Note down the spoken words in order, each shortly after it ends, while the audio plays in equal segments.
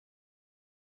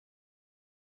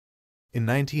In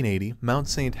 1980, Mt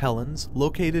St Helens,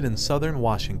 located in southern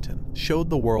Washington, showed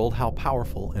the world how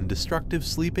powerful and destructive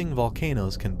sleeping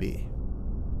volcanoes can be.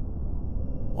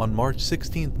 On March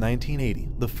 16, 1980,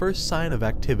 the first sign of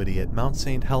activity at Mt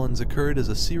St Helens occurred as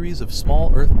a series of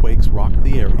small earthquakes rocked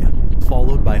the area,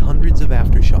 followed by hundreds of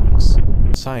aftershocks.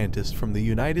 Scientists from the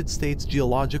United States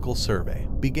Geological Survey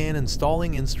began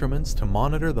installing instruments to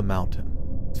monitor the mountain,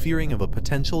 fearing of a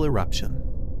potential eruption.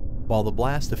 While the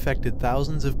blast affected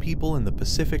thousands of people in the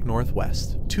Pacific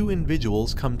Northwest, two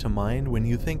individuals come to mind when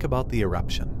you think about the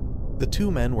eruption. The two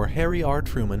men were Harry R.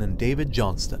 Truman and David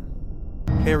Johnston.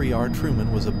 Harry R.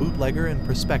 Truman was a bootlegger and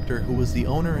prospector who was the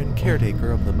owner and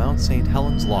caretaker of the Mt St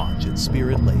Helens Lodge at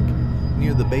Spirit Lake,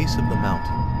 near the base of the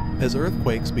mountain. As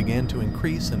earthquakes began to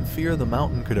increase and fear the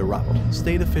mountain could erupt,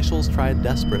 state officials tried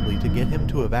desperately to get him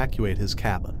to evacuate his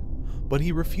cabin, but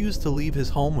he refused to leave his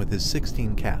home with his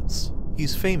 16 cats.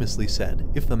 He's famously said,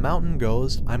 "If the mountain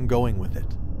goes, I'm going with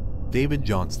it." David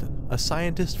Johnston, a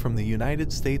scientist from the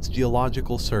United States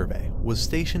Geological Survey, was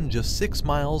stationed just 6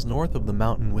 miles north of the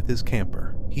mountain with his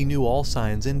camper. He knew all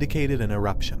signs indicated an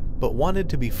eruption, but wanted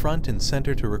to be front and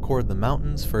center to record the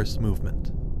mountain's first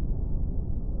movement.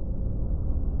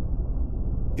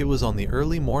 It was on the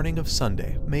early morning of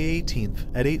Sunday, May 18th,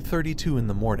 at 8:32 in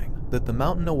the morning, that the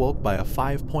mountain awoke by a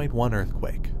 5.1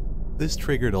 earthquake. This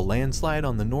triggered a landslide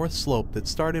on the north slope that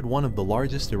started one of the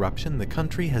largest eruptions the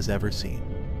country has ever seen.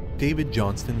 David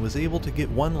Johnston was able to get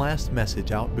one last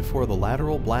message out before the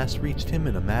lateral blast reached him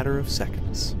in a matter of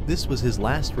seconds. This was his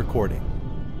last recording.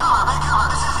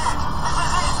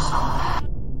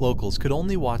 Locals could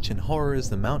only watch in horror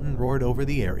as the mountain roared over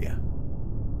the area.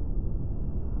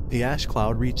 The ash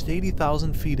cloud reached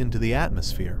 80,000 feet into the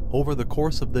atmosphere over the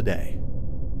course of the day,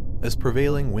 as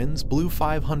prevailing winds blew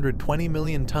 520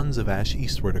 million tons of ash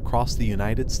eastward across the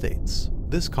United States.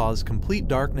 This caused complete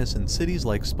darkness in cities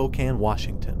like Spokane,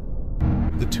 Washington.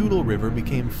 The Toutle River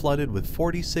became flooded with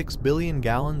 46 billion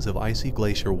gallons of icy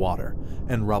glacier water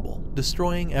and rubble,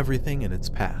 destroying everything in its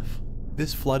path.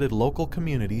 This flooded local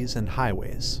communities and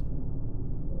highways.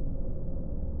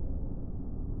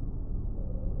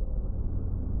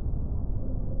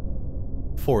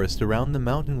 Forests around the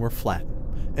mountain were flattened,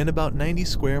 and about 90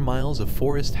 square miles of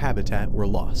forest habitat were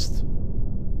lost.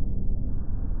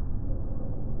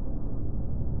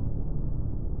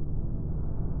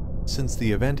 Since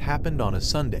the event happened on a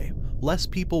Sunday, less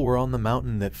people were on the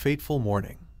mountain that fateful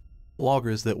morning.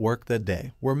 Loggers that worked that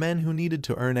day were men who needed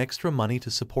to earn extra money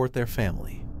to support their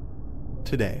family.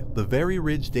 Today, the very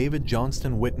ridge David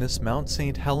Johnston witnessed Mt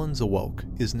St Helens awoke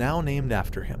is now named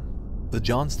after him, the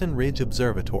Johnston Ridge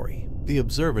Observatory. The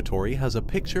observatory has a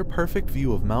picture-perfect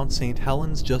view of Mt St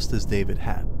Helens just as David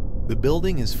had. The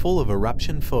building is full of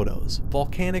eruption photos,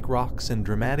 volcanic rocks, and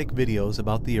dramatic videos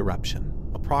about the eruption.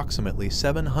 Approximately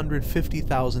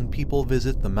 750,000 people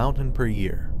visit the mountain per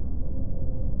year.